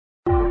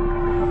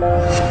Hi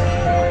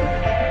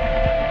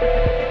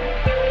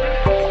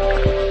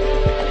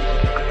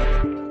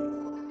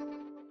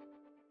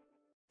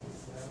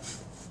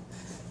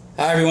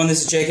everyone,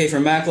 this is JK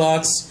from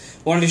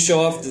Maclocks. Wanted to show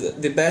off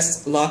the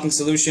best locking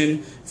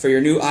solution for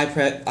your new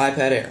iPad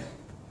Air.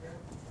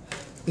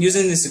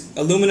 Using this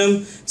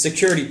aluminum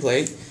security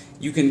plate,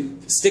 you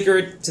can sticker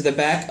it to the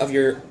back of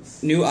your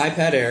new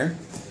iPad Air,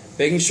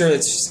 making sure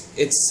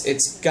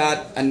it's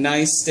got a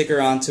nice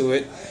sticker onto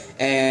it,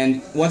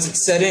 and once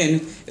it's set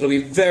in, it'll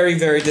be very,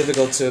 very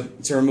difficult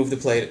to remove the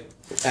plate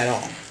at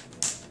all.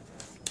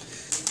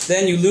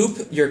 Then you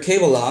loop your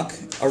cable lock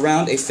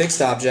around a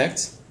fixed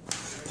object,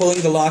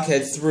 pulling the lock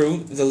head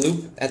through the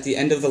loop at the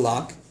end of the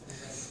lock.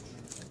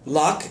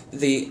 Lock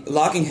the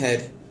locking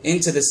head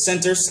into the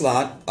center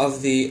slot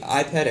of the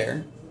iPad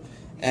Air,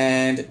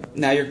 and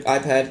now your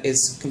iPad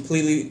is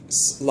completely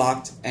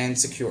locked and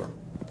secure.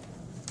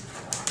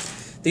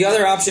 The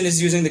other option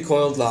is using the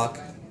coiled lock,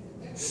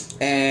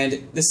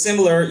 and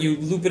similar, you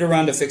loop it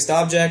around a fixed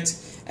object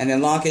and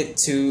then lock it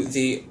to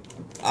the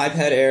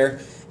iPad Air,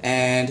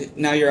 and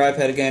now your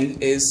iPad again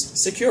is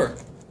secure.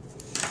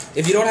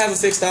 If you don't have a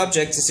fixed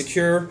object to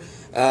secure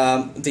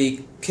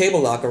the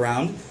cable lock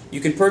around, you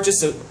can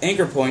purchase an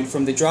anchor point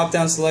from the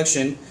drop-down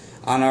selection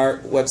on our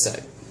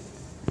website.